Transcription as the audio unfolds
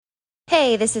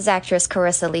Hey, this is actress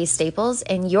Carissa Lee Staples,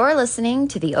 and you're listening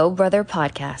to the Oh Brother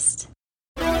podcast.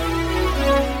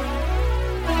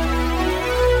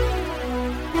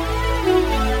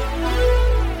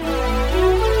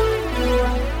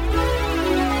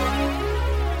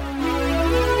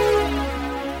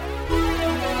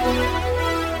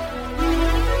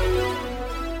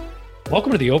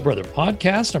 Welcome to the Oh Brother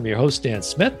podcast. I'm your host, Dan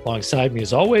Smith. Alongside me,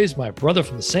 as always, my brother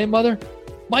from the same mother,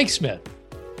 Mike Smith.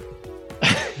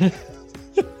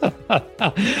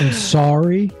 I'm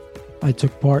sorry I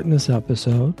took part in this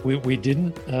episode. We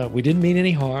didn't mean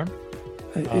any harm.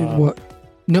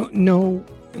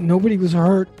 Nobody was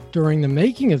hurt during the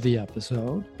making of the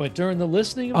episode, but during the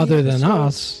listening of other the than episode,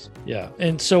 us. Yeah.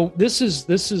 And so this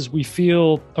is we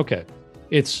feel okay.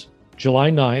 It's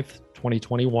July 9th,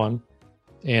 2021.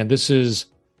 And this is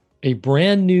a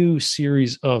brand new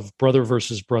series of brother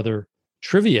versus brother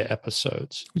trivia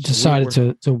episodes. We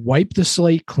decided to wipe the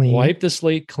slate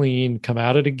clean. Come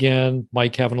at it again.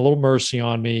 Mike having a little mercy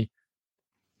on me.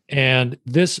 And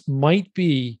this might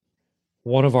be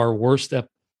one of our worst.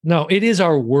 No, it is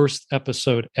our worst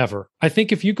episode ever. I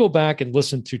think if you go back and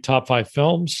listen to Top 5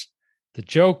 Films, The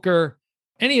Joker,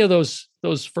 any of those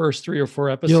first 3 or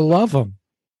 4 episodes, you'll love them.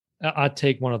 I'd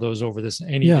take one of those over this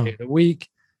any day of the week.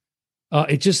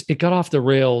 It got off the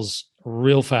rails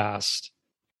real fast.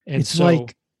 And it's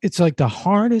like the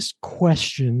hardest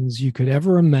questions you could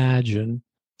ever imagine.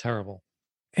 Terrible.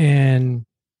 And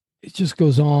it just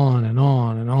goes on and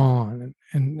on and on.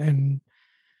 And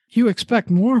you expect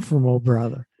more from Oh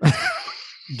Brother.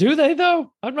 Do they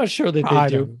though? I'm not sure that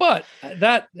they do. But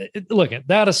look at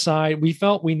that aside, we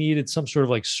felt we needed some sort of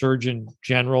like Surgeon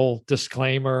General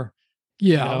disclaimer.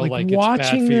 Yeah, like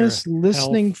watching this,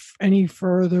 listening any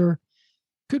further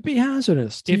could be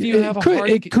hazardous. If you have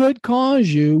it could cause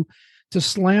you to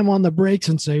slam on the brakes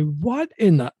and say, "What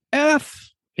in the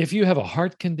F?" If you have a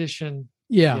heart condition,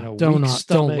 don't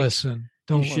listen.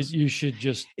 You should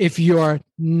just. If you're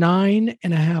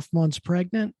 9.5 months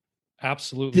pregnant,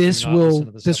 absolutely, this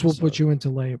will put you into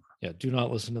labor. Yeah, do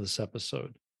not listen to this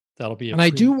episode. That'll be. I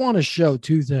do want to show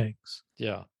 2 things.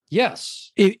 Yeah.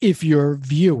 Yes. If you're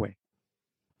viewing.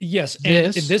 Yes,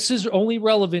 and this is only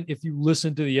relevant if you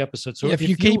listen to the episode. So if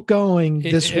you keep going,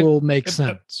 this will make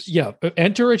sense. Yeah,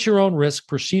 enter at your own risk,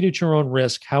 proceed at your own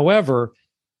risk. However,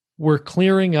 we're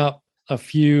clearing up a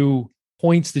few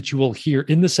points that you will hear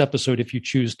in this episode if you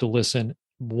choose to listen,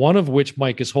 one of which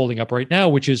Mike is holding up right now,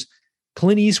 which is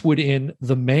Clint Eastwood in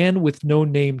The Man with No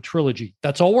Name trilogy.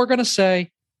 That's all we're going to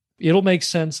say. It'll make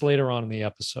sense later on in the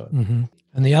episode. Mm-hmm.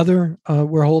 And the other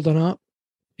we're holding up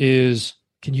is...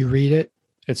 Can you read it?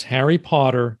 It's Harry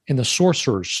Potter and the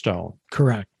Sorcerer's Stone.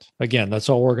 Correct. Again, that's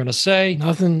all we're going to say.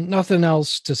 Nothing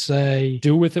else to say.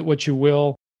 Do with it what you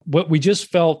will. What we just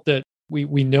felt that we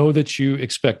know that you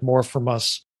expect more from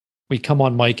us. We come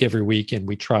on Mike every week and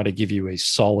we try to give you a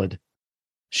solid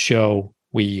show.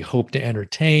 We hope to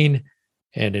entertain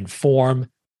and inform.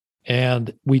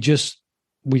 And we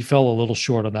fell a little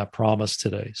short on that promise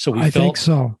today. So I think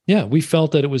so. Yeah, we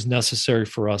felt that it was necessary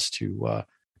for us to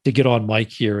get on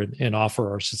Mike here and offer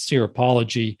our sincere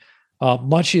apology.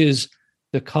 Much is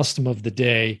the custom of the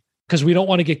day, because we don't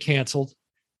want to get canceled.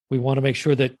 We want to make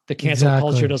sure that the cancel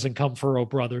culture doesn't come for Oh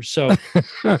Brother. So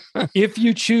if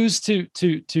you choose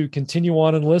to continue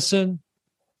on and listen,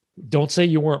 don't say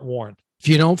you weren't warned. If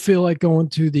you don't feel like going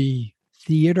to the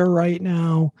theater right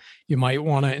now, you might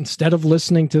want to, instead of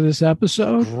listening to this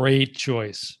episode, great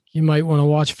choice. You might want to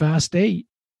watch Fast 8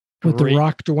 with The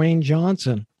Rock, Dwayne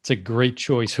Johnson. It's a great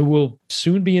choice. Who will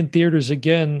soon be in theaters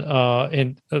again.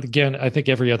 And again, I think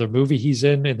every other movie he's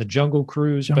in the Jungle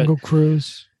Cruise.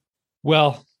 Cruise.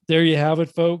 Well, there you have it,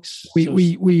 folks.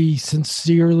 We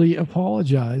sincerely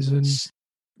apologize. And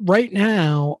right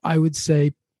now, I would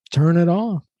say turn it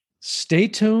off. Stay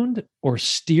tuned or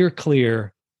steer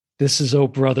clear. This is Oh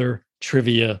Brother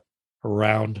Trivia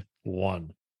Round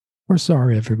 1. We're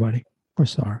sorry, everybody. We're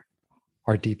sorry.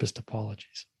 Our deepest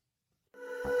apologies.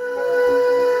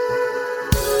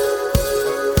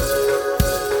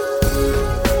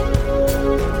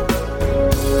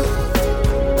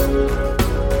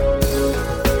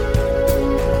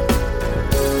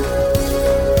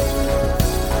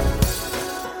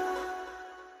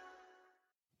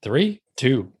 Three,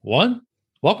 two, one.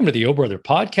 Welcome to the Oh Brother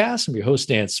podcast. I'm your host,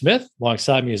 Dan Smith.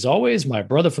 Alongside me, as always, my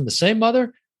brother from the same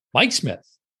mother, Mike Smith.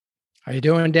 How you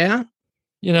doing, Dan?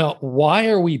 Why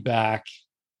are we back?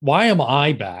 Why am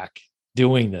I back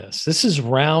doing this? This is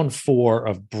round 4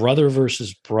 of brother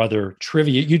versus brother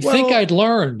trivia. You'd think I'd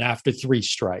learned after 3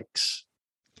 strikes.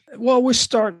 Well, we're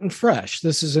starting fresh.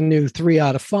 This is a new 3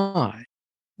 out of 5.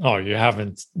 Oh, you're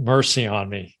having mercy on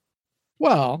me.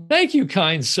 Well, Thank you,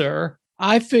 kind sir.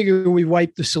 I figure we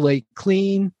wipe the slate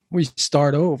clean. We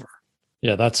start over.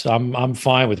 Yeah, I'm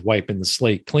fine with wiping the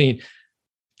slate clean.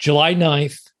 July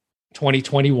 9th,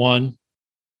 2021.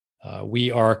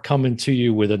 We are coming to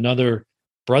you with another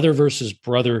brother versus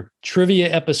brother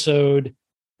trivia episode.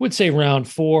 Would say round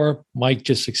 4. Mike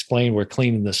just explained we're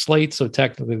cleaning the slate, so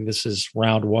technically this is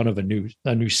round 1 of a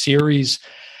new series.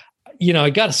 You know, I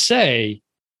got to say,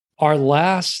 our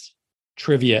last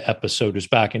trivia episode was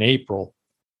back in April,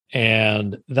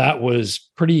 and that was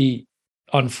pretty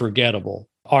unforgettable.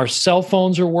 Our cell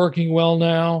phones are working well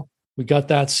now. We got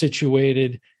that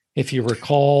situated. If you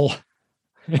recall,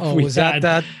 was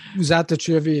that the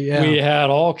trivia? Yeah. We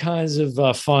had all kinds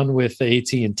of fun with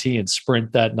AT&T and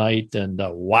Sprint that night, and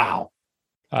wow.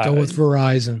 Go with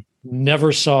Verizon.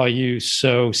 Never saw you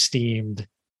so steamed.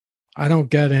 I don't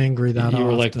get angry that you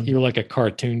were often. You were like a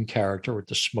cartoon character with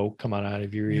the smoke coming out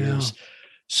of your ears.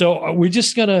 So we're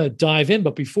just going to dive in.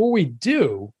 But before we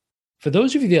do, for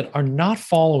those of you that are not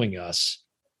following us,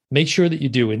 make sure that you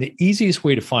do. And the easiest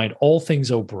way to find all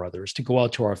things O Brothers to go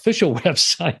out to our official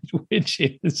website, which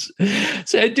is,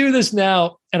 so I do this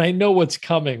now and I know what's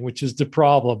coming, which is the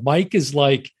problem. Mike is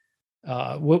like,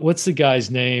 what's the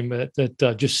guy's name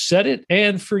that just set it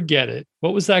and forget it?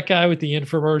 What was that guy with the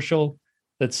infomercial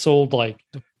that sold like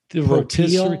the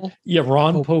rotisserie? Yeah,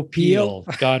 Ron Popeil.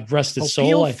 God rest his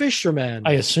soul. Fisherman.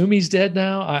 I assume he's dead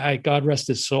now. I God rest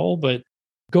his soul. But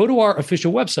go to our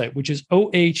official website, which is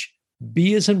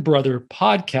OHB as in brother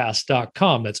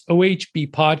podcast.com. That's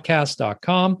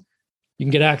OHBpodcast.com. You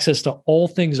can get access to all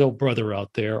things O Brother out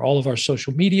there, all of our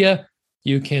social media.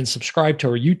 You can subscribe to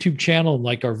our YouTube channel and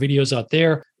like our videos out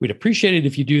there. We'd appreciate it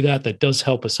if you do that. That does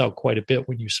help us out quite a bit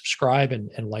when you subscribe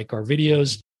and like our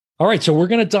videos. All right, so we're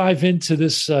going to dive into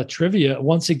this trivia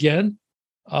once again.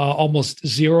 Almost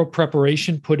zero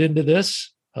preparation put into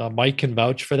this. Mike can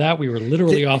vouch for that. We were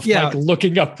literally off mic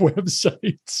looking up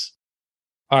websites.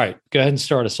 All right, go ahead and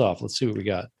start us off. Let's see what we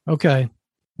got. Okay.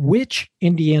 Which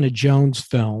Indiana Jones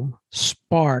film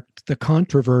sparked the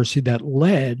controversy that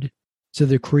led to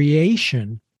the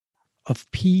creation of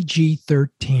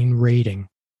PG-13 rating?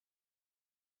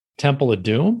 Temple of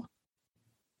Doom?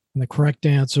 And the correct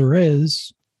answer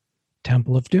is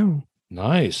Temple of Doom.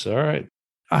 Nice. All right.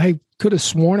 I could have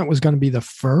sworn it was going to be the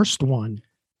first one.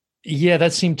 Yeah,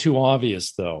 that seemed too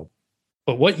obvious, though.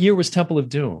 But what year was Temple of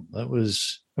Doom?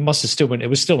 It must have still been, it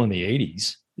was still in the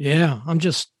 80s. Yeah,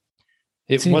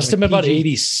 it must have been about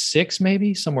 86,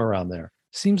 maybe, somewhere around there.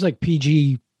 Seems like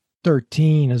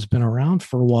PG-13 has been around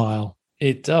for a while.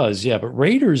 It does, yeah. But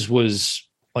Raiders was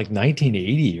like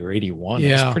 1980 or 81. Yeah.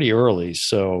 It was pretty early.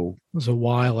 So it was a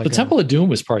while ago. The Temple of Doom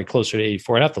was probably closer to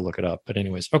 84. I'd have to look it up. But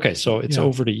anyways, okay, so it's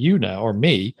over to you now, or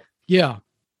me. Yeah.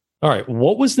 All right.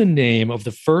 What was the name of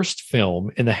the first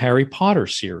film in the Harry Potter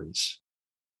series?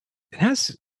 It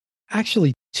has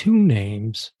actually 2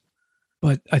 names,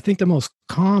 but I think the most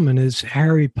common is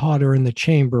Harry Potter and the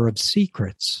Chamber of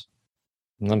Secrets.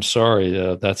 I'm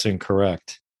sorry, that's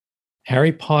incorrect.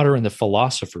 Harry Potter and the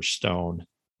Philosopher's Stone.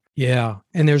 Yeah,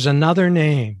 and there's another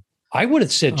name. I would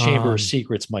have said Chamber of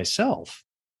Secrets myself.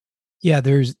 Yeah,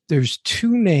 there's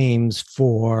 2 names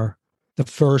for the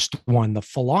first one, the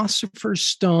Philosopher's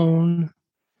Stone,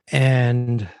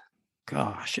 and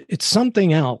gosh, it's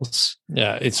something else.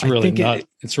 Yeah, it's really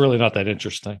not that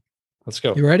interesting. Let's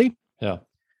go. You ready? Yeah.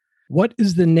 What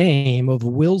is the name of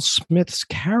Will Smith's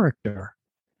character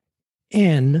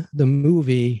in the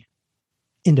movie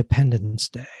Independence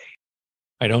Day?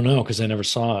 I don't know because I never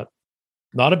saw it.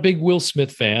 Not a big Will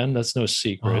Smith fan. That's no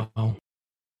secret. Oh.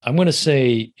 I'm going to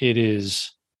say it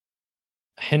is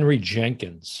Henry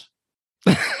Jenkins.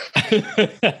 I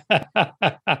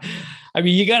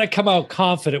mean, you got to come out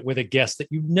confident with a guess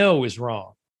that you know is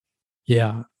wrong.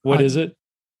 Yeah. What is it?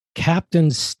 Captain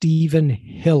Stephen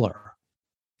Hiller.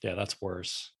 Yeah, that's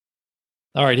worse.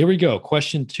 All right, here we go.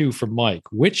 Question 2 from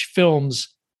Mike. Which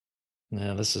films...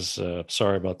 Now, this is...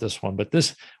 sorry about this one, but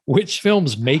which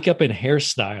film's makeup and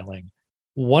hairstyling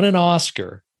won an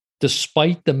Oscar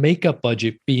despite the makeup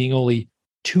budget being only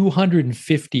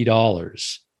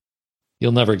 $250?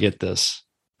 You'll never get this.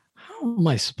 How am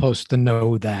I supposed to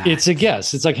know that? It's a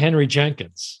guess. It's like Henry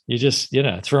Jenkins. You just,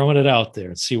 throwing it out there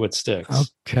and see what sticks.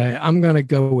 Okay. I'm going to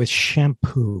go with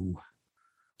Shampoo,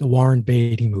 the Warren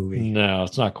Beatty movie. No,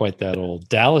 it's not quite that old.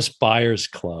 Dallas Buyers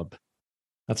Club.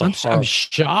 I'm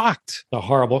shocked. A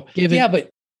horrible. But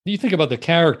you think about the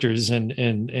characters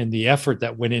and the effort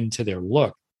that went into their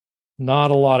look.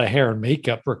 Not a lot of hair and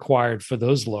makeup required for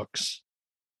those looks.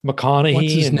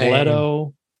 McConaughey and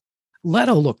Leto.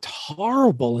 Leto looked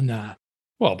horrible in that.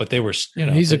 Well, but they were,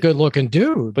 he's a good looking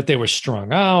dude. But they were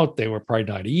strung out. They were probably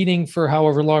not eating for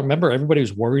however long. Remember, everybody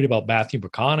was worried about Matthew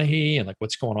McConaughey and like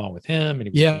what's going on with him.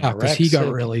 And because he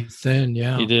got really thin.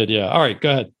 Yeah, he did. Yeah. All right,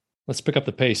 go ahead. Let's pick up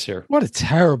the pace here. What a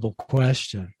terrible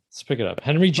question. Let's pick it up.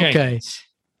 Henry Jenkins.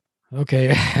 Okay.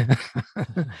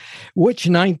 Which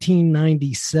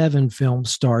 1997 film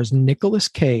stars Nicolas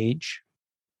Cage?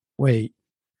 Wait,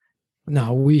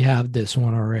 no, we have this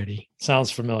one already.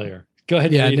 Sounds familiar. Go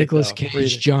ahead. Yeah, Nicolas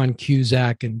Cage, John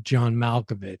Cusack, and John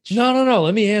Malkovich. No.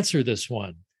 Let me answer this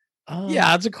one.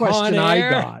 Yeah, it's a question I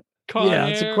got.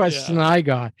 It's a question I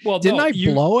got. Well, didn't I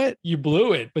blow it? You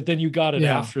blew it, but then you got it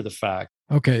after the fact.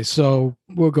 Okay, so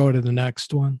we'll go to the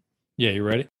next one. Yeah, you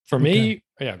ready? For me?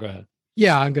 Yeah, go ahead.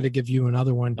 Yeah, I'm going to give you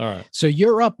another one. All right. So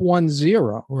you're up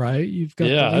 1-0, right? You've got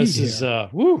the lead this is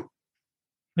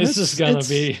This is going to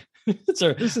be it's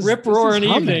a rip-roaring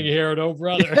evening here at Oh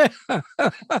Brother.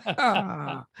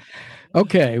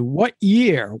 Okay, what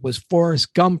year was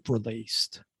Forrest Gump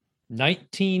released?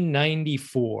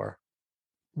 1994.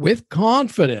 With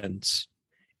confidence.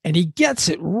 And he gets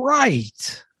it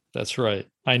right. That's right.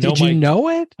 I know. Did you know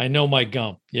it? I know my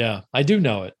Gump. Yeah, I do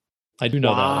know it. I do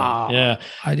know that one. Yeah.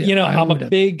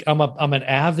 I'm an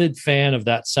avid fan of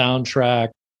that soundtrack.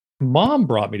 Mom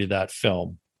brought me to that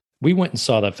film. We went and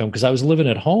saw that film because I was living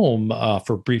at home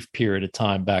for a brief period of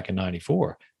time back in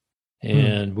 94.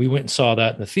 And we went and saw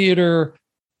that in the theater.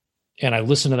 And I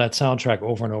listened to that soundtrack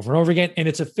over and over and over again. And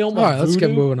it's a film on Vudu. Let's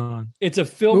get moving on. It's a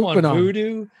film on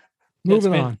Vudu.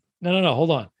 Moving on. No.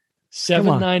 Hold on.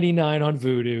 $7.99 on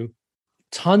Vudu.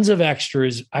 Tons of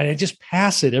extras. I just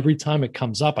pass it every time it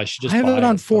comes up. I should just have it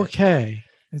on 4K.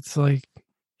 It's like.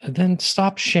 And then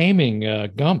stop shaming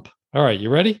Gump. All right.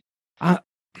 You ready?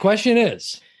 Question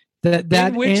is. That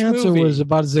answer was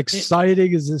about as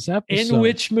exciting as this episode. In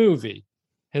which movie?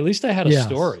 At least I had a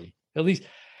story. At least,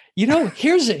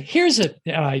 here's an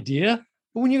idea.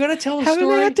 When you're going to tell a story, have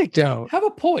an anecdote. Have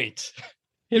a point.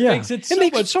 It makes it so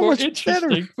much more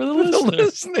interesting for the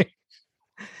listener.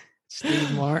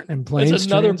 Steve Martin and Planes, That's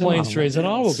another Planes, Trains, and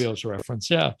Automobiles reference.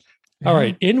 Yeah. All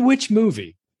right. In which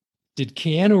movie did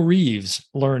Keanu Reeves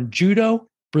learn judo,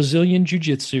 Brazilian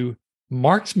jiu-jitsu,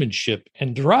 marksmanship,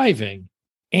 and driving,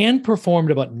 and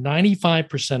performed about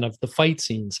 95% of the fight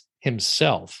scenes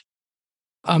himself?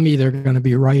 I'm either going to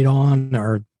be right on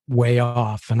or way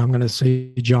off, and I'm going to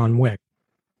say John Wick.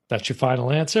 That's your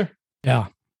final answer? Yeah.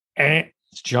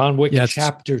 It's John Wick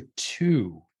Chapter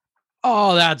 2.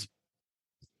 Oh, that's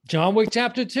John Wick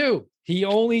Chapter 2. He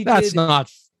only did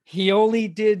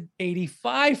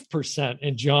 85%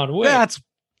 in John Wick.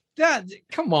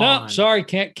 Come on. No, sorry,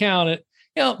 can't count it.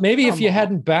 Maybe if you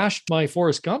hadn't bashed my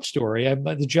Forrest Gump story,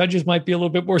 the judges might be a little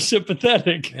bit more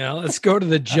sympathetic. Yeah, let's go to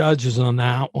the judges on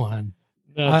that one.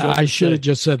 No, I should have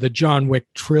just said the John Wick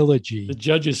trilogy. The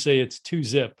judges say it's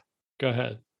 2-zip. Go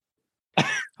ahead.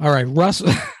 All right,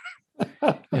 Russell.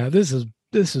 Yeah, this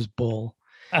is bull.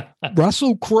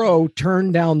 Russell Crowe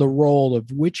turned down the role of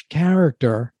which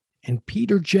character in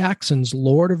Peter Jackson's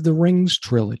Lord of the Rings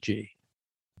trilogy?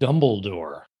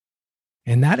 Dumbledore.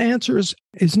 And that answer is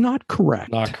not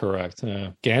correct. Not correct.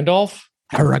 Gandalf?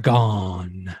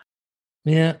 Aragorn.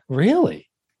 Yeah, really?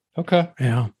 Okay.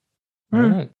 Yeah. All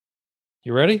right.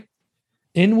 You ready?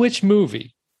 In which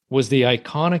movie was the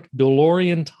iconic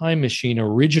DeLorean time machine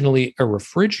originally a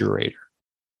refrigerator?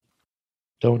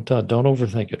 Don't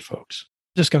overthink it, folks.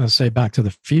 Just going to say Back to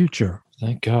the Future.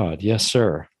 Thank God. Yes,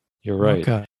 sir. You're right.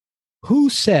 Okay.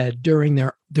 Who said during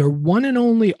their one and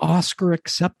only Oscar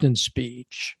acceptance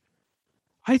speech,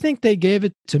 I think they gave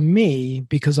it to me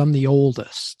because I'm the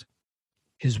oldest,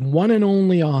 his one and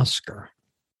only Oscar.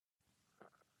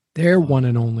 Their one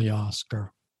and only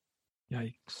Oscar.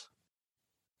 Yikes.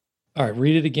 All right.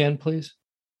 Read it again, please.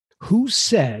 Who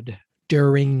said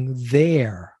during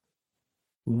their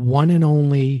one and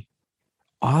only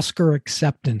Oscar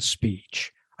acceptance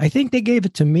speech, I think they gave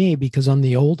it to me because I'm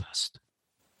the oldest.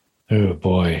 Oh,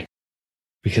 boy.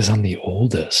 Because I'm the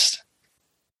oldest.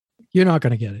 You're not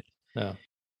going to get it. No.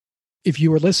 If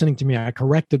you were listening to me, I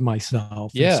corrected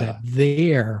myself. Yeah. And said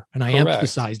there, and I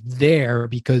emphasized there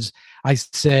because I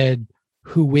said,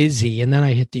 who is he? And then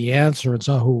I hit the answer and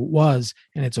saw who it was,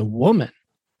 and it's a woman.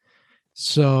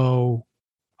 So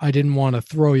I didn't want to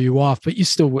throw you off, but you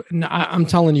still, I'm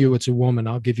telling you it's a woman.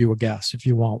 I'll give you a guess if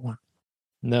you want one.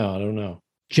 No, I don't know.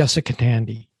 Jessica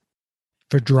Tandy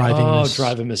for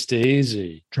driving Miss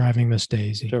Daisy. Driving Miss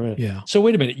Daisy. Yeah. So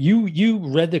wait a minute. You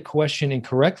read the question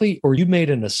incorrectly, or you made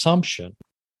an assumption?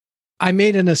 I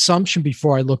made an assumption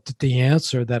before I looked at the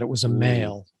answer that it was a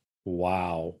male.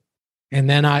 Wow. And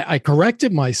then I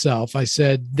corrected myself. I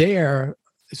said there,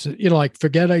 So, like,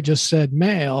 forget I just said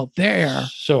male there.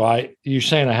 So you're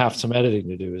saying I have some editing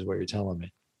to do is what you're telling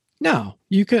me. No,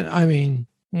 you can, I mean,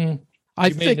 I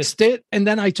fixed it. And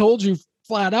then I told you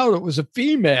flat out it was a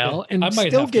female and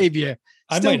still gave you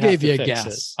a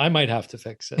guess. I might have to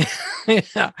fix it.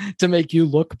 Yeah, to make you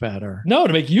look better. No,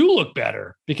 to make you look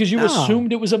better because you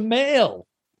assumed it was a male.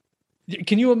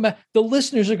 Can you imagine? The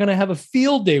listeners are going to have a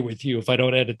field day with you if I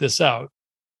don't edit this out.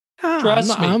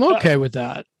 Trust me. I'm okay with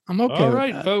that. I'm okay. All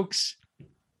right, folks.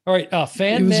 All right.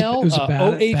 Fan mail,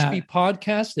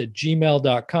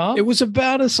 ohbpodcast@gmail.com. It was a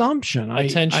bad assumption.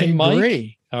 Attention, I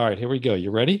agree. Mike. All right, here we go.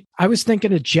 You ready? I was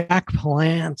thinking of Jack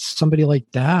Palance, somebody like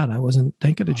that. I wasn't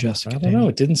thinking of Jessica. I don't know.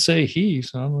 It didn't say he,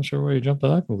 so I'm not sure where you jumped to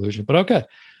that conclusion. But okay.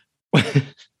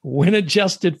 When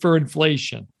adjusted for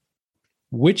inflation,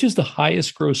 which is the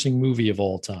highest grossing movie of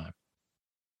all time?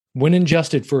 When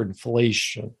adjusted for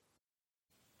inflation,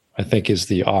 I think is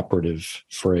the operative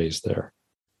phrase there.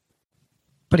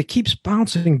 But it keeps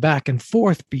bouncing back and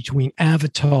forth between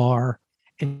Avatar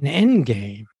and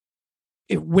Endgame.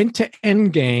 It went to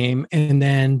Endgame and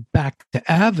then back to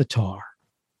Avatar.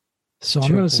 So I'm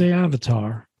going to say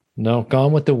Avatar. No,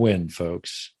 Gone with the Wind,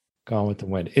 folks. Gone with the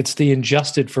Wind. It's the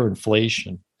adjusted for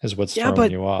inflation is what's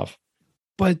throwing you off.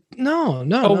 But no.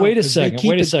 Oh, wait a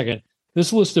second.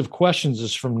 This list of questions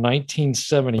is from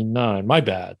 1979. My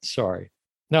bad. Sorry.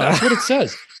 No, that's what it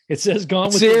says. It says Gone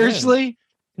with the Wind. Seriously?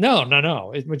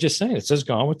 No. We're just saying it says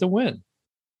Gone with the Wind.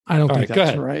 I don't think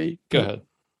that's right. Go ahead.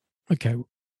 Okay.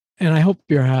 And I hope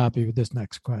you're happy with this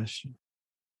next question.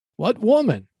 What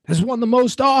woman has won the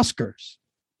most Oscars?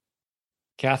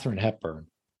 Katharine Hepburn.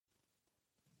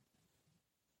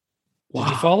 Wow.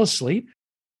 Did you fall asleep?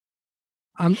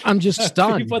 I'm just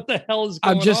stunned. What the hell is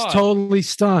going on? I'm just totally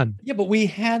stunned. Yeah, but we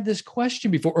had this question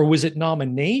before, or was it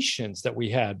nominations that we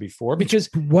had before? Because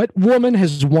what woman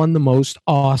has won the most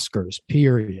Oscars?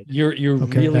 Period. You're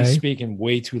really speaking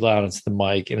way too loud into the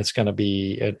mic, and it's going to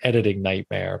be an editing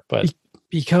nightmare. But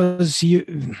because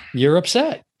you're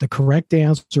upset. The correct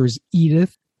answer is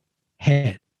Edith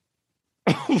Head.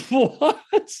 What?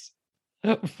 She's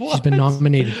been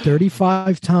nominated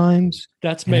 35 times.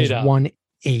 That's made up. Won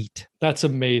 8. That's a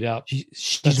made up.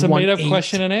 She's a made up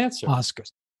question and answer.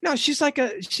 Oscars. No,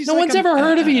 no one's ever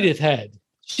heard of Edith Head.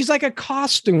 She's like a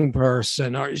costume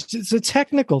person, or it's a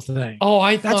technical thing.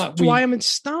 Oh, that's why I'm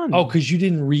stunned. Oh, because you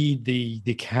didn't read the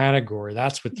category.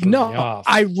 That's what threw me off.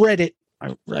 I read it.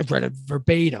 I read it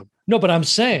verbatim. No, but I'm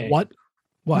saying what?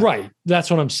 Right. That's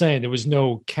what I'm saying. There was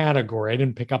no category. I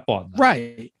didn't pick up on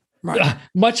that. Right.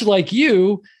 Much like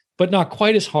you, but not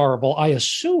quite as horrible. I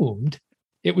assumed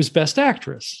it was Best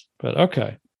Actress, but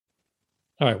okay.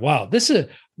 All right. Wow. This is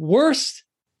worst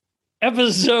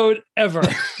episode ever.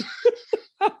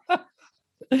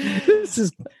 This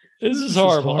is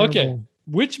horrible. Okay.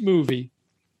 Which movie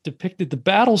depicted the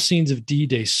battle scenes of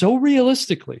D-Day so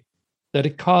realistically that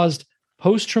it caused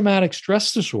post-traumatic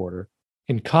stress disorder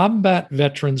in combat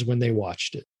veterans when they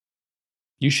watched it?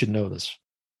 You should know this.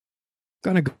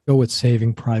 Gonna go with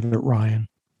Saving Private Ryan.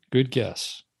 Good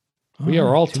guess. We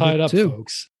are all tied up,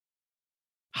 folks.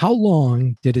 How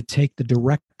long did it take the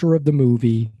director of the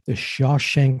movie, The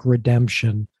Shawshank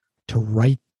Redemption, to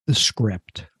write the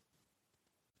script?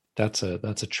 That's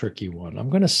a tricky one.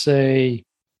 I'm going to say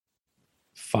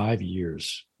 5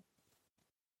 years.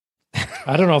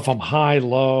 I don't know if I'm high,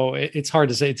 low. It's hard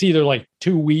to say. It's either like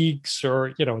 2 weeks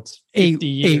or, it's 50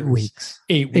 years. 8 weeks.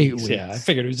 8 weeks. Yeah, I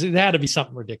figured it had to be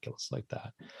something ridiculous like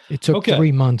that. It took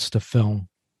 3 months to film.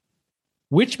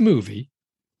 Which movie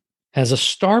has a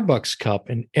Starbucks cup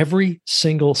in every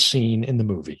single scene in the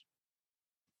movie?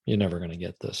 You're never going to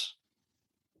get this.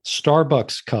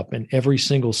 Starbucks cup in every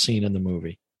single scene in the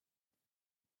movie.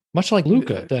 Much like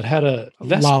Luca, that had a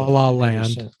Vespa. La La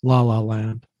Land. La La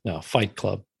Land. No, Fight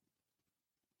Club.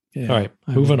 Yeah, all right,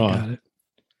 moving on.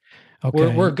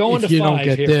 Okay, we're going to 5. Don't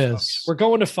get here, this. Folks. We're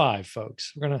going to 5,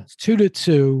 folks. We're gonna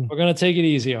 2-2. We're gonna take it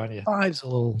easy on you. 5's a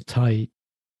little tight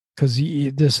because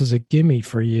this is a gimme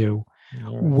for you.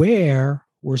 Right. Where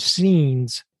were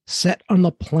scenes set on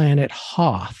the planet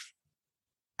Hoth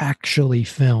actually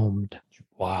filmed?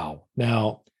 Wow.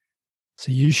 Now,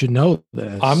 so you should know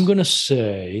this. I'm going to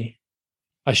say,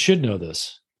 I should know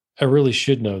this. I really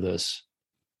should know this.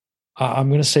 I'm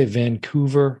going to say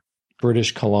Vancouver,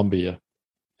 British Columbia.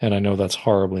 And I know that's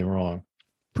horribly wrong.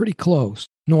 Pretty close.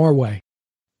 Norway.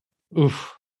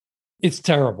 Oof. It's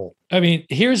terrible. I mean,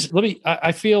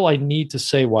 I feel I need to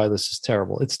say why this is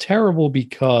terrible. It's terrible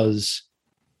because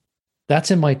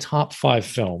that's in my top 5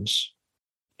 films.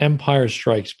 Empire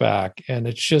Strikes Back. And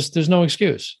it's just, there's no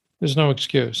excuse. There's no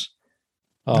excuse.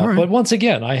 All right. But once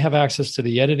again, I have access to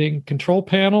the editing control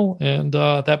panel, and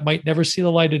that might never see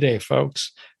the light of day,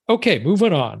 folks. Okay,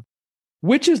 moving on.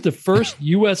 Which is the first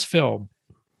U.S. film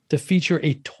to feature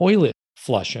a toilet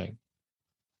flushing?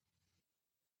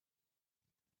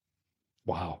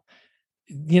 Wow.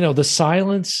 The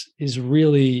silence is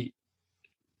really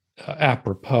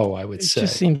apropos, I would say. It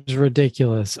just seems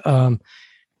ridiculous. I'm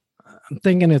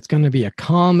thinking it's going to be a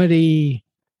comedy.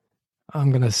 I'm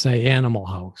going to say Animal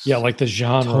House. Yeah, like the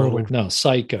genre. Total. No,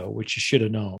 Psycho, which you should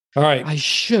have known. All right. I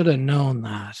should have known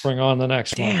that. Bring on the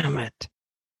next one. Damn it.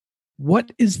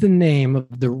 What is the name of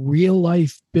the real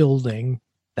life building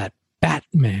that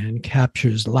Batman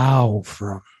captures Lau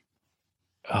from?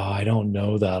 Oh, I don't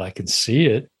know that. I can see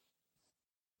it.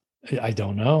 I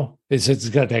don't know. It's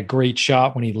got that great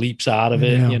shot when he leaps out of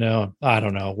it. Yeah. I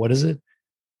don't know. What is it?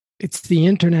 It's the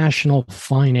International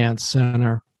Finance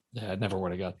Center. Yeah, I never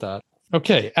would have got that.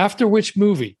 Okay. After which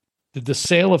movie did the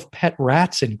sale of pet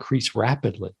rats increase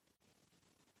rapidly?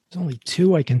 There's only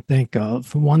two I can think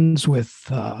of. One's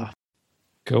with...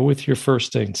 Go with your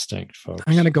first instinct, folks.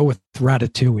 I'm going to go with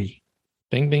Ratatouille.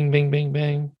 Bing, bing, bing, bing,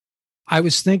 bing. I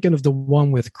was thinking of the one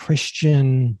with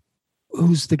Christian...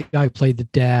 Who's the guy who played the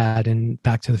dad in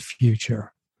Back to the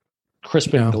Future?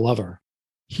 Crispin Glover.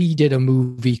 He did a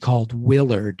movie called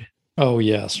Willard. Oh,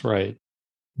 yes, right.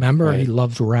 Remember, Right. he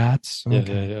loved rats.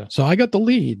 Okay. Yeah. So I got the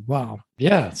lead. Wow.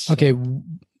 Yes. Okay.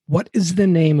 What is the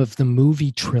name of the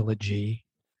movie trilogy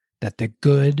that the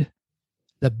good,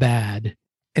 the bad,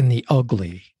 and the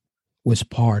ugly was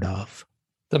part of?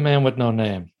 The Man with No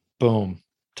Name. Boom.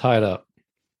 Tied up.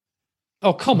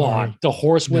 Oh, come Sorry. on. The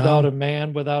Horse No. Without a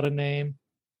Man Without a Name.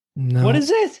 No. What is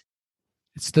it?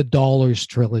 It's the Dollars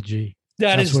trilogy.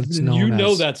 That's what it's known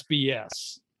as. That's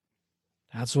BS.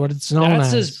 That's what it's known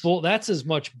as. That's as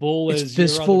much bull It's as your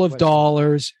fistful other of question.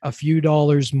 dollars, a few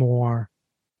dollars more,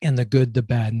 and the good, the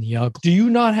bad, and the ugly. Do you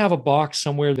not have a box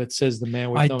somewhere that says The Man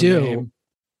with I No do. Name?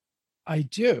 I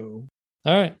do.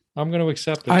 All right. I'm going to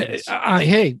accept it.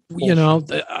 Hey,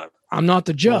 I'm not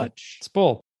the judge. It's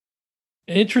bull.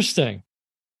 Interesting.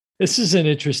 This is an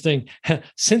interesting.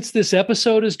 Since this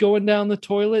episode is going down the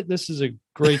toilet, this is a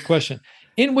great question.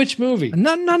 In which movie?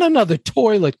 Not another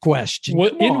toilet question.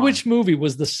 Which movie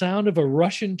was the sound of a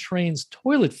Russian train's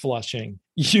toilet flushing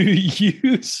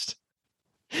used?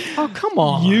 Oh, come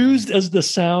on. Used as the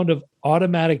sound of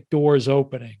automatic doors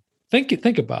opening. Think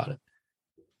about it.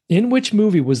 In which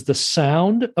movie was the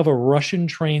sound of a Russian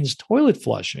train's toilet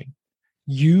flushing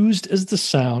used as the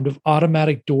sound of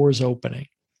automatic doors opening?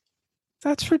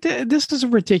 This is a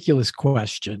ridiculous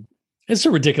question. It's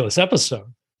a ridiculous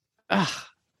episode.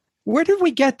 Where did we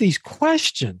get these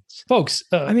questions? Folks,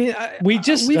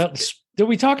 did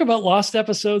we talk about lost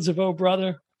episodes of Oh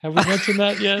Brother? Have we mentioned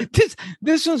that yet?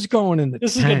 This one's going in the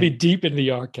This is going to be deep in the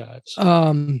archives.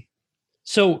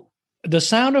 So the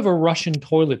sound of a Russian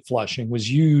toilet flushing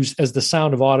was used as the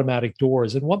sound of automatic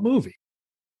doors in what movie?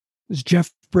 Was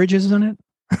Jeff Bridges in it?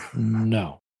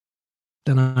 No.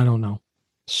 Then I don't know.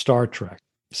 Star Trek.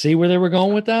 See where they were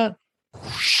going with that?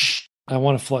 I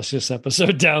want to flush this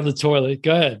episode down the toilet.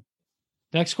 Go ahead.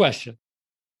 Next question.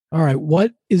 All right.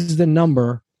 What is the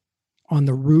number on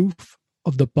the roof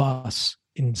of the bus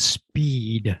in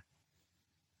Speed?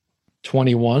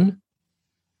 21.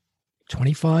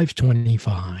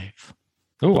 25.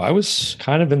 Oh, I was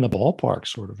kind of in the ballpark,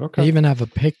 sort of. Okay. I even have a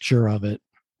picture of it.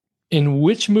 In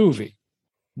which movie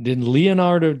did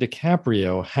Leonardo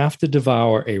DiCaprio have to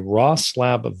devour a raw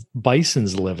slab of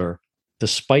bison's liver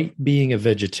despite being a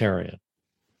vegetarian?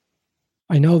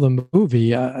 I know the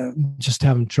movie. I'm just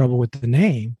having trouble with the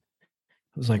name.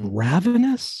 It was like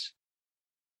Ravenous.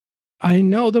 I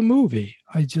know the movie.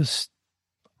 I just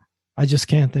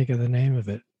can't think of the name of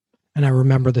it. And I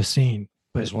remember the scene.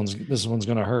 But This one's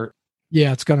going to hurt.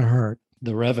 yeah, it's going to hurt.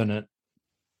 The Revenant.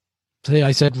 See,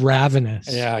 I said Ravenous.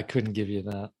 Yeah, I couldn't give you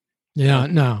that. Yeah,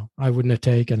 no, I wouldn't have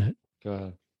taken it. Go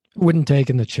ahead. Wouldn't have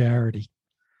taken the charity.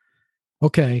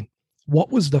 Okay. What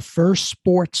was the first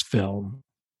sports film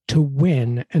to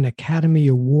win an Academy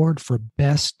Award for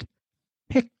Best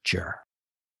Picture?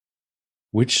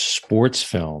 Which sports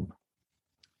film?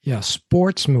 Yeah,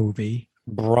 sports movie.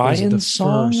 Brian's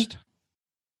Song? First.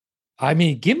 I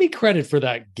mean, give me credit for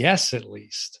that guess at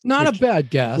least. Not a bad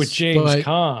guess. With James but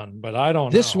Caan, but I don't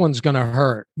know. this one's going to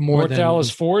hurt more North than Dallas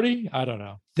 40? I don't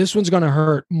know. This one's going to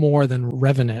hurt more than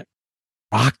Revenant.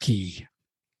 Rocky.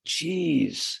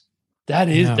 Jeez.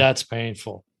 Yeah. That's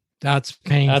painful. That's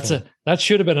painful. That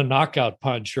should have been a knockout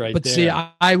punch right But there. see,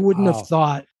 I wouldn't Wow. have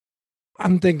thought.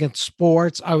 I'm thinking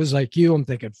sports. I was like you. I'm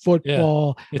thinking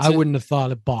football. It's I a- wouldn't have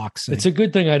thought of boxing. It's a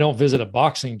good thing I don't visit a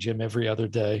boxing gym every other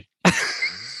day.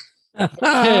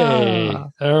 Okay.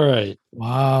 All right.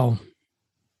 Wow.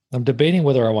 I'm debating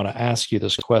whether I want to ask you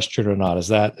this question or not. Is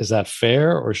that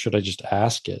fair, or should I just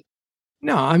ask it?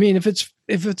 No, I mean, if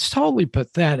it's totally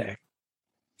pathetic,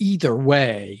 either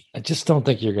way. I just don't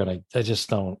think you're gonna. I just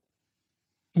don't.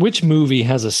 Which movie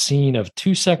has a scene of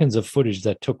 2 seconds of footage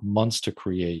that took months to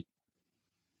create?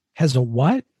 Has a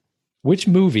what? Which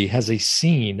movie has a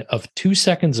scene of 2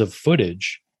 seconds of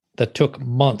footage that took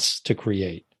months to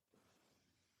create?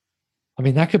 I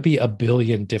mean, that could be a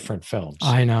billion different films.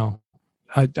 I know.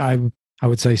 I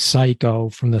would say Psycho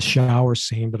from the shower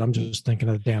scene, but I'm just thinking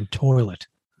of the damn toilet.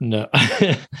 No.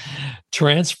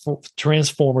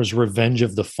 Transformers Revenge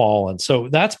of the Fallen. So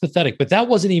that's pathetic, but that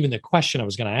wasn't even the question I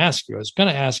was going to ask you. I was going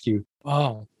to ask you,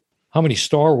 Oh, how many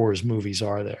Star Wars movies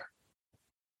are there?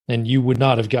 And you would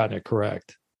not have gotten it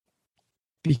correct.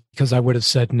 because I would have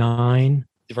said 9.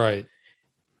 Right.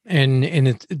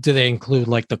 And do they include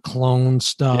like the clone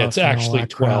stuff? Yeah, it's and all actually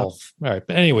that crap? 12. All right.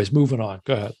 But anyways, moving on.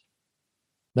 Go ahead.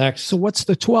 Next. So what's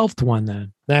the 12th one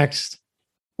then? Next.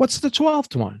 What's the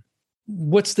 12th one?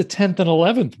 What's the 10th and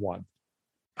 11th one?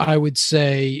 I would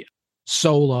say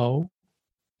Solo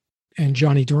and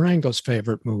Johnny Durango's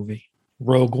favorite movie.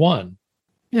 Rogue One.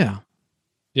 Yeah.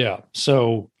 Yeah.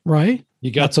 So Right? you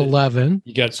got That's 11.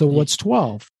 You got So what's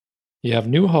 12? You have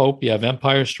New Hope, you have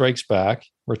Empire Strikes Back,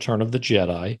 Return of the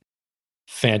Jedi,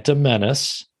 Phantom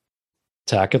Menace,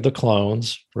 Attack of the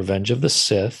Clones, Revenge of the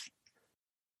Sith,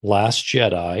 Last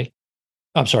Jedi.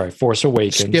 I'm sorry, Force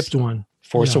Awakens. Skipped one.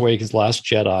 Force Yeah. Awakens, Last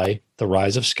Jedi, The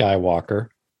Rise of Skywalker.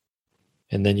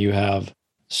 And then you have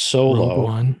Solo,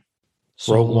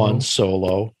 Rogue One,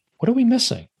 Solo. What are we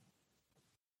missing?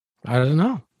 I don't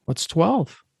know. What's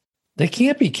 12? They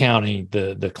can't be counting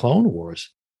the Clone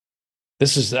Wars.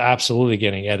 This is absolutely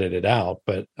getting edited out,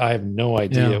 but I have no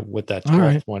idea Yeah. what that All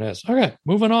 12th right. one is. Okay,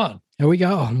 moving on. Here we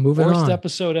go. Moving Worst on.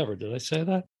 episode ever. Did I say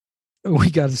that?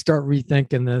 We got to start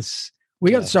rethinking this.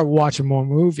 We got Yeah. to start watching more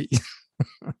movies.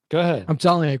 Go ahead. I'm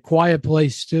telling you, Quiet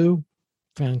Place 2,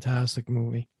 fantastic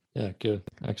movie. Yeah, good.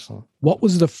 Excellent. What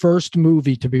was the first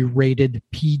movie to be rated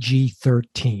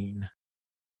PG-13?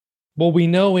 Well, we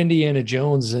know Indiana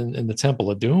Jones and the Temple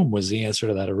of Doom was the answer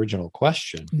to that original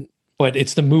question, but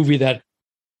it's the movie that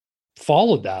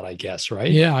followed that, I guess,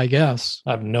 right? Yeah, I guess.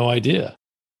 I have no idea.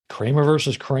 Kramer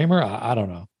versus Kramer? I don't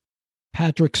know.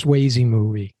 Patrick Swayze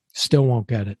movie. Still won't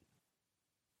get it.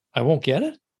 I won't get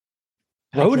it.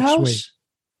 Patrick Roadhouse? Swayze.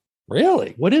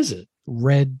 Really? What is it?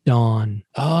 Red Dawn.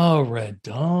 Oh, Red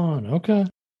Dawn. Okay.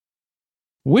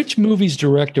 Which movie's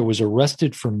director was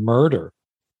arrested for murder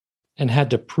and had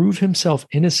to prove himself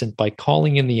innocent by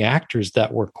calling in the actors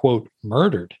that were, quote,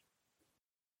 murdered?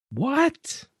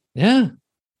 What? Yeah.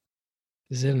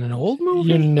 Is it an old movie?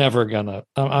 You're never gonna.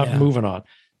 I'm Yeah. moving on.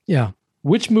 Yeah.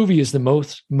 Which movie is the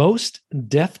most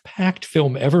death-packed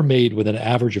film ever made with an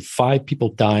average of 5 people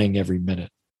dying every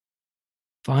minute?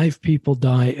 5 people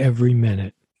die every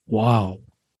minute. Wow.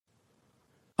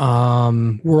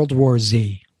 World War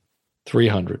Z.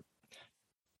 300.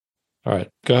 All right,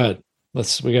 go ahead.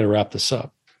 We got to wrap this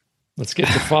up. Let's get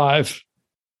to 5.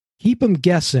 Keep them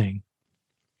guessing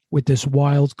with this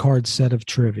wild card set of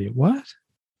trivia. What?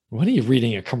 What are you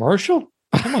reading? A commercial?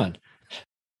 Come on.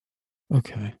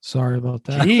 Okay. Sorry about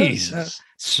that. Jesus.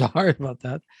 Sorry about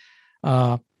that.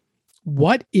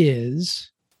 What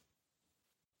is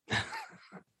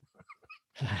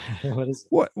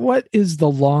what is the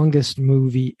longest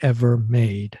movie ever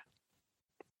made?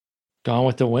 Gone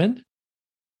with the Wind?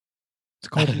 It's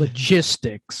called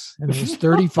Logistics, and it was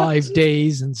 35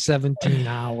 days and 17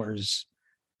 hours.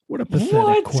 What a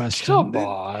pathetic question. Come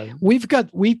on. We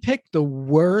picked the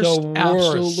worst, The worst.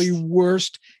 absolutely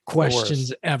worst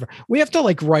questions ever. We have to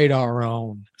like write our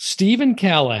own. Stephen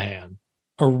Callahan,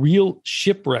 a real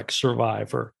shipwreck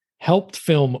survivor, helped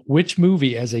film which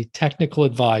movie as a technical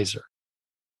advisor?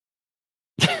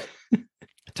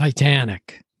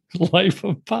 Titanic. Life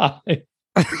of Pi.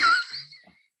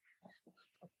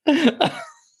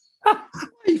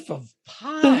 Life of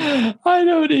Pi. I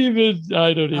don't even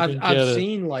I've get it.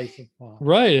 seen Life of Pi.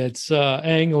 Right. It's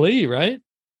Ang Lee, right?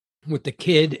 With the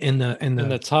kid and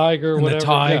the tiger, and the whatever.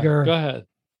 tiger. Yeah, go ahead.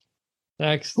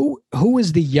 Next. Who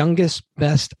is the youngest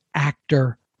best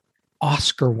actor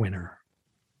Oscar winner?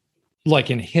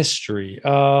 Like in history.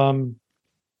 I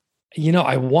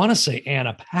want to say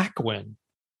Anna Paquin.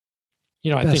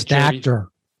 I Best think Jodie- actor.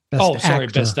 Best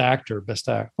actor. Best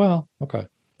actor. Well, okay.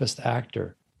 Best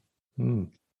actor.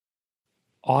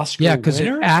 Oscar Yeah, because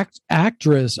winner?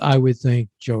 actress, I would think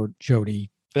Jodie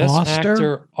Best Foster?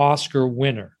 actor Oscar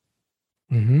winner.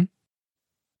 Mm-hmm.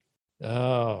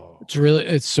 Oh.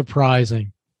 It's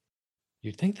surprising.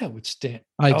 You'd think that would stand.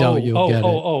 I doubt you'll get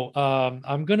it.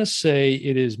 I'm going to say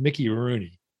it is Mickey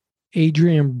Rooney.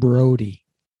 Adrian Brody.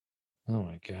 Oh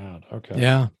my God. Okay.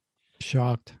 Yeah.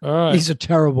 Shocked. All right. These are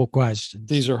terrible questions.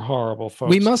 These are horrible, folks.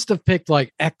 We must have picked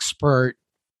like expert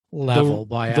level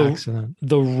by accident.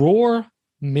 The roar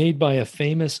made by a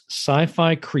famous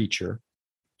sci-fi creature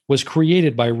was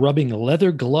created by rubbing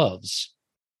leather gloves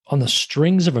on the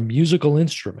strings of a musical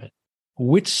instrument.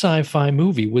 Which sci-fi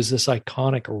movie was this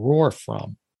iconic roar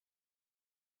from?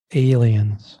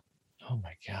 Aliens. Oh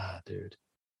my God, dude.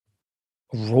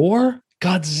 Roar?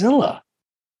 Godzilla.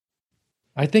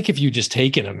 I think if you just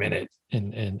taken a minute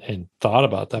and thought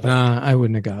about that. I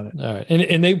wouldn't have got it. All right.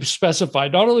 And they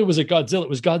specified not only was it Godzilla, it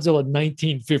was Godzilla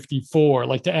 1954,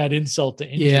 like to add insult to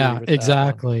injury. Yeah,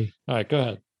 exactly. All right, go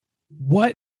ahead.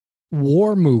 What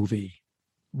war movie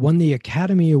won the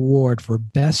Academy Award for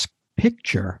Best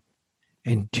Picture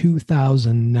in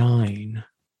 2009?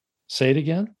 Say it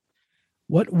again.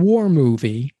 What war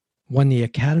movie won the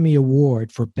Academy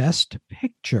Award for Best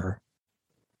Picture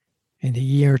in the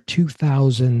year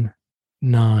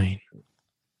 2009?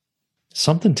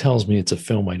 Something tells me it's a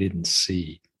film I didn't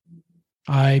see.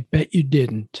 I bet you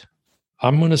didn't.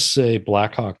 I'm going to say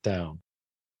Black Hawk Down.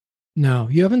 No,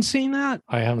 you haven't seen that?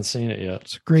 I haven't seen it yet.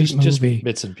 It's a great movie. Just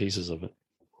bits and pieces of it.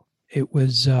 It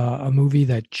was a movie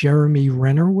that Jeremy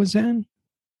Renner was in.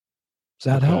 Does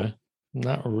that help?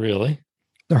 Not really.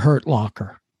 The Hurt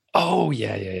Locker. Oh,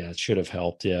 yeah. It should have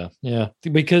helped. Yeah.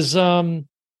 Because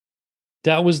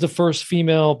that was the first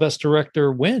female Best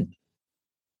Director win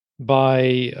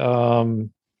by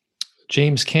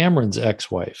James Cameron's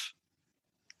ex-wife.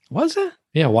 Was it?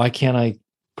 Yeah. Why can't I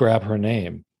grab her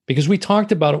name? Because we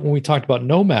talked about it when we talked about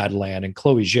Nomadland and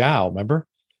Chloe Zhao, remember?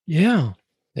 Yeah.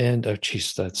 And,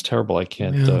 geez, that's terrible. I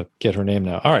can't get her name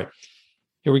now. All right.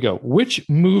 Here we go. Which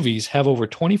movies have over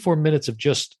 24 minutes of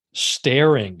just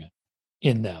staring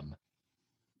in them?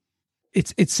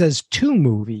 It says 2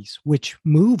 movies. Which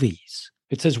movies?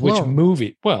 It says plural. Which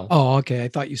movie? Well, oh, okay. I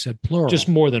thought you said plural. Just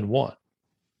more than one.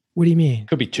 What do you mean?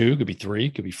 Could be 2, could be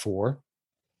 3, could be 4.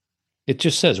 It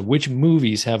just says which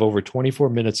movies have over 24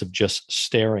 minutes of just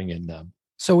staring in them.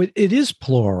 So it is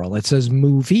plural. It says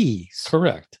movies.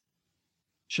 Correct.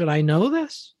 Should I know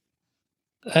this?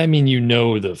 I mean, you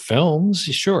know the films,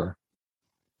 sure.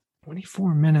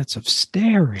 24 minutes of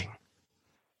staring.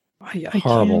 I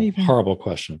horrible, can't even, horrible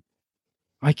question.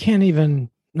 I can't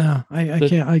even. No, I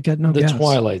can't. I got no guess. The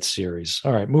Twilight series.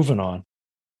 All right, moving on.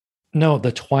 No,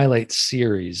 the Twilight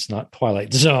series, not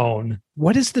Twilight Zone.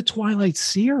 What is the Twilight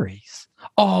series?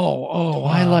 Oh,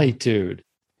 Twilight, dude.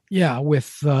 Yeah,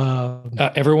 with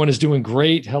everyone is doing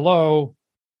great. Hello,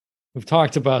 we've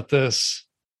talked about this.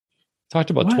 Talked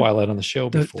about what? Twilight on the show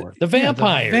before. The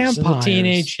vampires, and the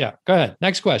teenage. Yeah, go ahead.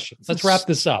 Next question. Let's wrap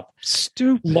this up.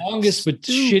 Stupid. Longest but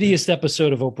shittiest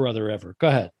episode of Oh Brother ever. Go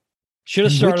ahead. Should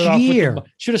have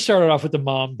started off with the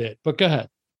mom bit, but go ahead.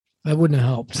 That wouldn't have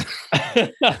helped.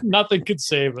 Nothing could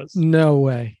save us. No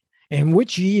way. And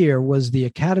which year was the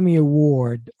Academy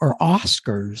Award or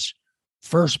Oscars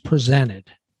first presented?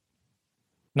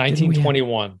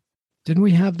 1921. Didn't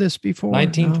we have this before?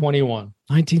 1921. No?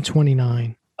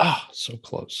 1929. Ah, so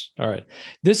close. All right.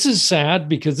 This is sad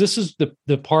because this is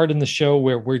the part in the show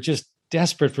where we're just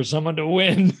desperate for someone to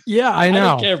win. Yeah, I know. I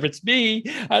don't care if it's me.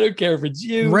 I don't care if it's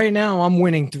you. Right now, I'm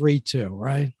winning 3-2,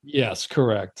 right? Yes,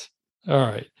 correct. All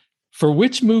right. For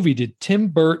which movie did Tim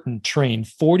Burton train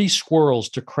 40 squirrels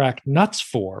to crack nuts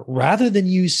for rather than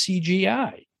use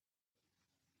CGI?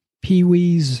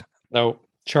 Pee-wee's. No,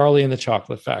 Charlie and the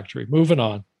Chocolate Factory. Moving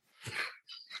on.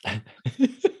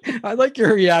 I like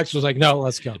your reaction. Was like, no,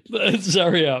 let's go. Let's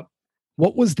hurry up.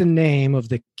 What was the name of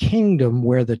the kingdom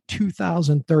where the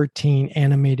 2013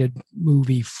 animated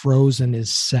movie Frozen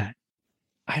is set?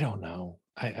 I don't know.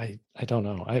 I don't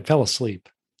know. I fell asleep.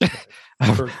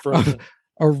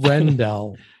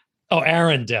 Arendelle. Oh,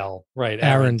 Arendelle. Right.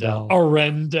 Arendelle.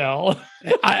 Arendelle.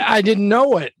 I didn't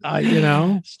know it.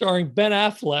 Starring Ben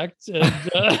Affleck.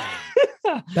 And,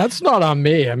 that's not on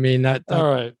me. I mean, that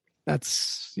all right.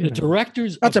 That's the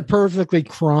directors. That's a perfectly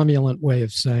cromulent way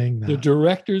of saying that. The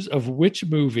directors of which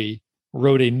movie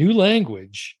wrote a new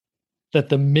language that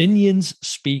the minions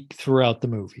speak throughout the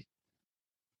movie?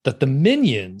 That the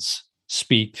minions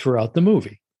speak throughout the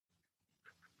movie.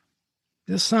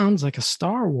 This sounds like a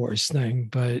Star Wars thing,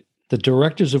 but the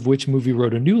directors of which movie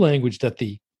wrote a new language that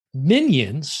the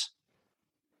minions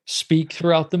speak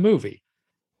throughout the movie?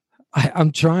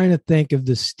 I'm trying to think of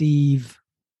the Steve.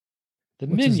 The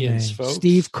Minions, folks.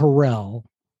 Steve Carell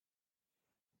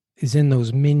is in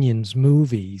those Minions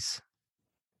movies,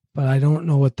 but I don't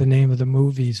know what the name of the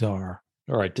movies are.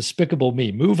 All right, Despicable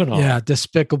Me. Moving on. Yeah,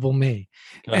 Despicable Me.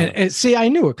 Got it. And see, I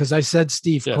knew it because I said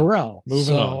Steve Yeah, Carell. moving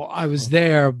so on. I was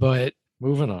there, but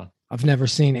Moving on. I've never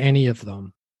seen any of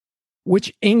them.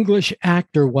 Which English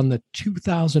actor won the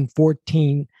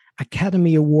 2014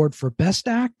 Academy Award for Best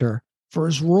Actor for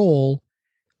his role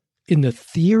in The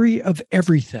Theory of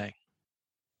Everything?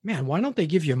 Man, why don't they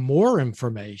give you more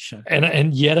information?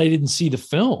 And yet I didn't see the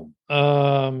film.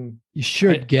 You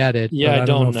should get it. Yeah, but I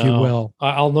don't know if you know. will.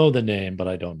 I'll know the name, but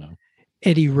I don't know.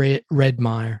 Eddie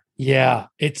Redmayne. Yeah,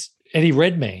 it's Eddie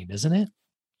Redmayne, isn't it?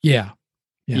 Yeah.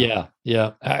 Yeah.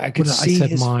 Yeah. I could What did I see said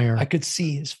his. Meyer. I could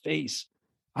see his face.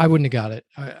 I wouldn't have got it.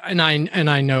 And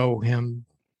I know him.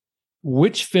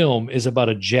 Which film is about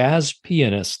a jazz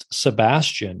pianist,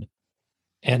 Sebastian,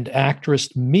 and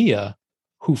actress Mia,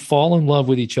 who fall in love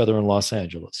with each other in Los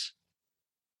Angeles?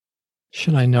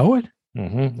 Should I know it?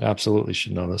 Absolutely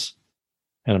should know this,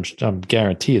 and I'm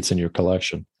guarantee it's in your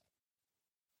collection.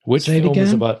 Which Say it film is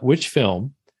again? about? Which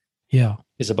film Yeah.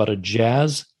 is about a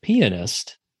jazz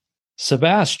pianist,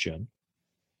 Sebastian,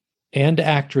 and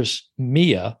actress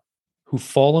Mia, who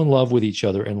fall in love with each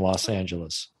other in Los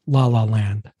Angeles? La La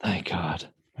Land. Thank God.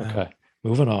 Yeah. Okay,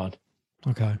 moving on.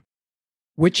 Okay.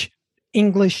 Which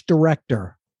English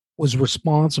director was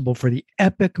responsible for the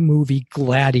epic movie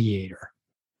Gladiator?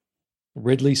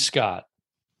 Ridley Scott.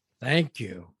 Thank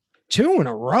you. 2 in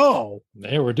a row.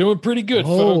 Hey, we're doing pretty good,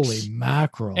 Holy folks.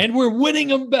 mackerel. And we're winning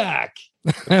them back.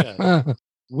 Okay.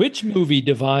 Which movie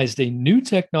devised a new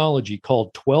technology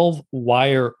called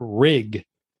 12-wire rig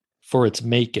for its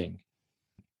making?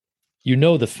 You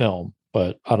know the film,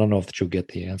 but I don't know if you'll get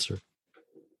the answer.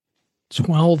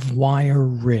 12-wire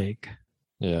rig.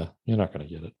 Yeah, you're not going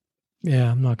to get it.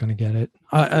 Yeah, I'm not going to get it.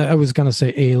 I was going to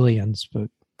say Aliens, but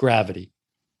Gravity.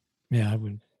 yeah, I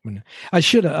wouldn't. I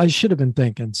should have been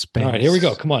thinking space. All right, here we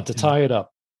go. Come on, to tie it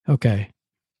up. Okay.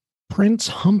 Prince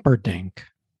Humperdinck.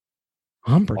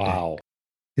 Humperdinck Wow.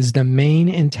 is the main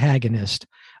antagonist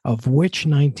of which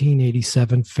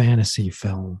 1987 fantasy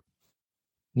film?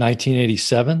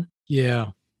 1987?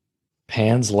 Yeah.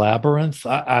 Pan's Labyrinth?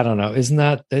 I don't know. Isn't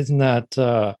that This won't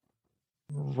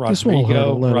hurt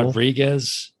a little.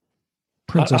 Rodriguez?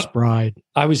 Princess Bride.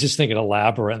 I was just thinking a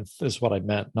labyrinth is what I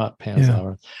meant, not Pan's Yeah.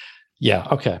 Labyrinth. Yeah.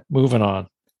 Okay. Moving on.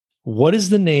 What is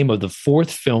the name of the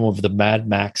fourth film of the Mad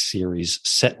Max series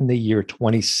set in the year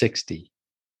 2060?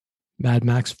 Mad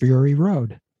Max Fury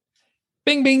Road.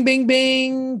 Bing, bing, bing,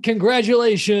 bing.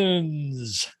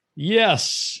 Congratulations.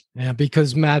 Yes. Yeah,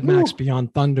 because Mad Max Woo.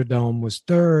 Beyond Thunderdome was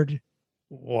third.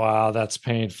 Wow. That's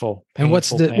painful. And what's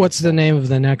the Painful. name of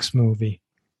the next movie?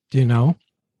 Do you know?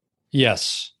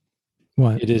 Yes.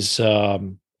 What? It is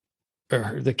the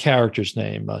character's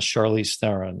name, Charlize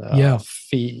Theron. Yeah.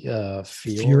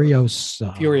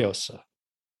 Furiosa. Furiosa.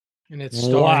 And it's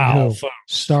starring Wow. who?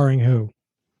 Starring who?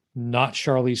 Not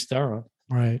Charlize Theron.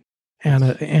 Right.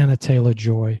 Anna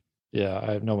Taylor-Joy. Yeah.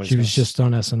 I have no one. She was just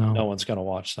on SNL. No one's going to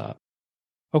watch that.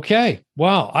 Okay.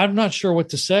 Wow. I'm not sure what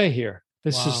to say here.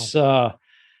 This Wow. is,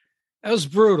 That was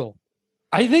brutal.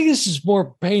 I think this is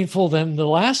more painful than the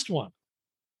last one.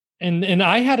 And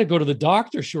I had to go to the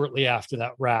doctor shortly after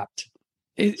that wrapped.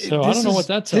 So I don't know what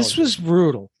that tells This you. was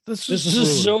brutal. This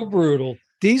is so brutal.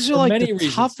 These are for like many the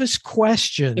reasons. toughest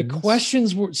questions. The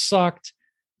questions were sucked.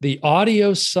 The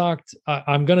audio sucked.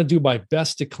 I'm going to do my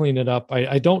best to clean it up.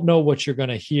 I don't know what you're going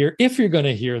to hear. If you're going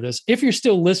to hear this, if you're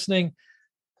still listening,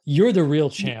 you're the real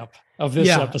champ of this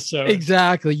episode.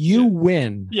 Exactly. You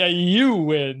win. Yeah, you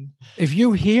win. If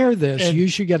you hear this, And- you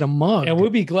should get a mug. And we'll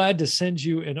be glad to send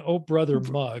you an Oh Brother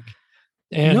mug.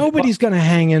 And Nobody's going to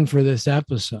hang in for this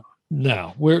episode.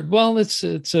 no,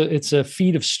 it's a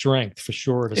feat of strength for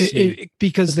sure to see.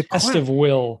 Because the Test of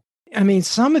will. I mean,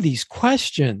 some of these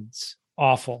questions,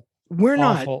 Awful. we're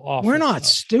Awful not stuff.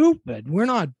 stupid. We're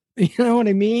not, you know what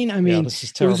I mean? I mean, this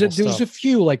is there was terrible a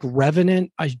few like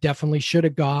Revenant. I definitely should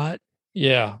have got.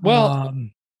 Yeah. Well,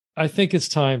 I think it's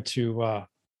time to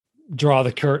draw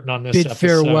the curtain on this Bid episode.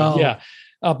 farewell. Yeah.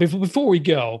 Before we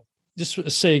go, just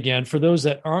say again, for those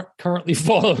that aren't currently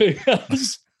following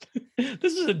us,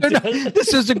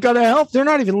 this isn't going to help. They're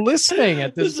not even listening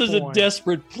at this This is point. a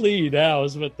desperate plea now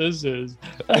is what this is.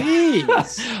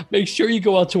 Please. Make sure you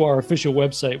go out to our official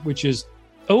website, which is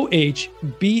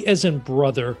OHB as in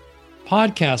brother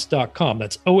podcast.com.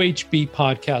 That's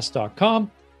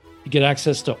ohbpodcast.com. You get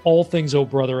access to all things Oh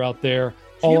Brother out there.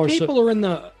 Few people are in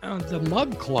the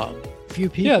mug club. Few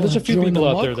people. Yeah, there's a have few joined people the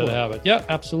out mug there that club. have it. Yeah,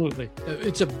 absolutely.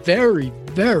 It's a very,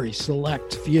 very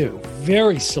select few.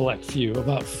 Very select few,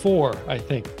 about 4, I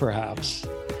think, perhaps.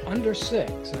 Under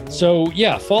 6. So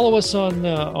yeah, follow us on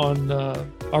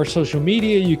our social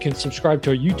media. You can subscribe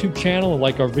to our YouTube channel and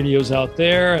like our videos out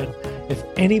there. And If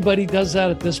anybody does that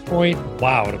at this point,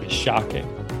 wow, it'll be shocking.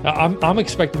 I'm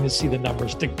expecting to see the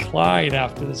numbers decline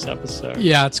after this episode.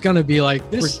 Yeah, it's going to be like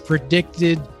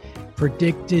predicted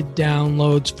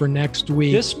downloads for next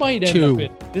week. This might end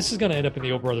up this is going to end up in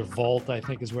the Oh Brother Vault, I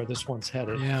think, is where this one's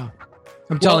headed. Yeah.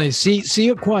 I'm telling you, see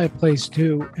A Quiet Place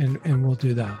 2, and we'll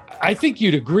do that. I think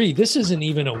you'd agree. This isn't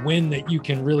even a win that you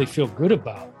can really feel good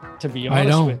about, to be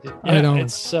honest with you. Yeah, I don't.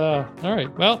 It's all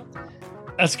right. Well,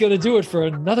 that's going to do it for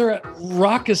another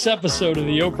raucous episode of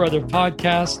the Oh Brother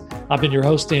podcast. I've been your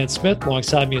host, Dan Smith.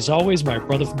 Alongside me, as always, my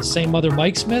brother from the same mother,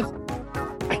 Mike Smith.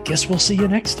 I guess we'll see you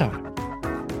next time.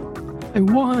 I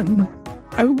won.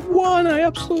 I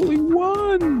absolutely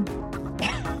won.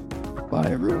 Bye,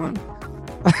 everyone.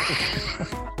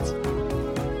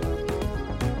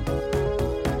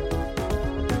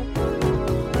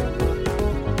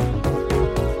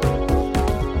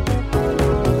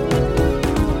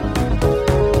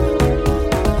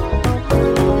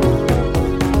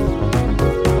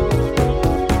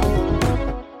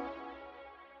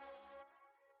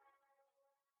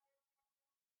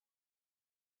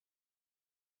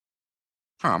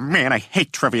 Oh, man, I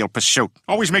hate Trivial Pursuit.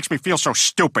 Always makes me feel so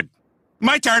stupid.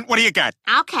 My turn. What do you got?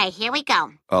 Okay, here we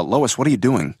go. Lois, what are you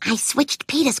doing? I switched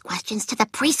Peter's questions to the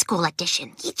preschool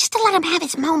edition, just to let him have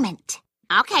his moment.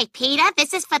 Okay, Peter,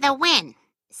 this is for the win.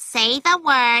 Say the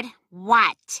word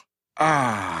what?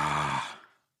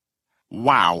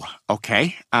 Wow.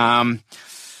 Okay.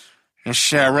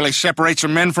 This really separates the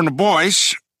men from the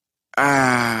boys.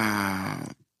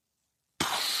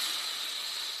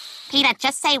 Peter,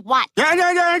 just say what.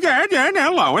 Yeah,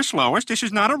 Lois, this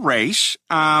is not a race.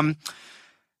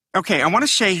 Okay, I want to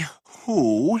say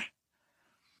who.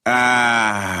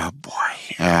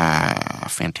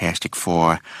 Fantastic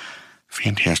Four,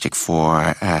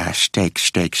 steak,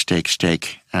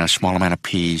 small amount of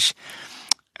peas.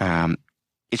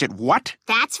 Is it what?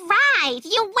 That's right.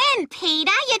 You win,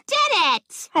 Peter. You did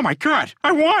it. Oh, my God.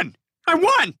 I won.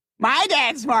 My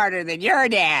dad's smarter than your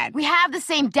dad. We have the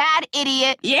same dad,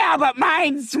 idiot. Yeah, but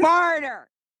mine's smarter.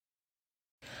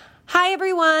 Hi,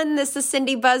 everyone. This is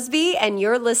Cindy Busby, and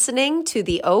you're listening to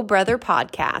the Oh Brother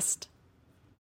podcast.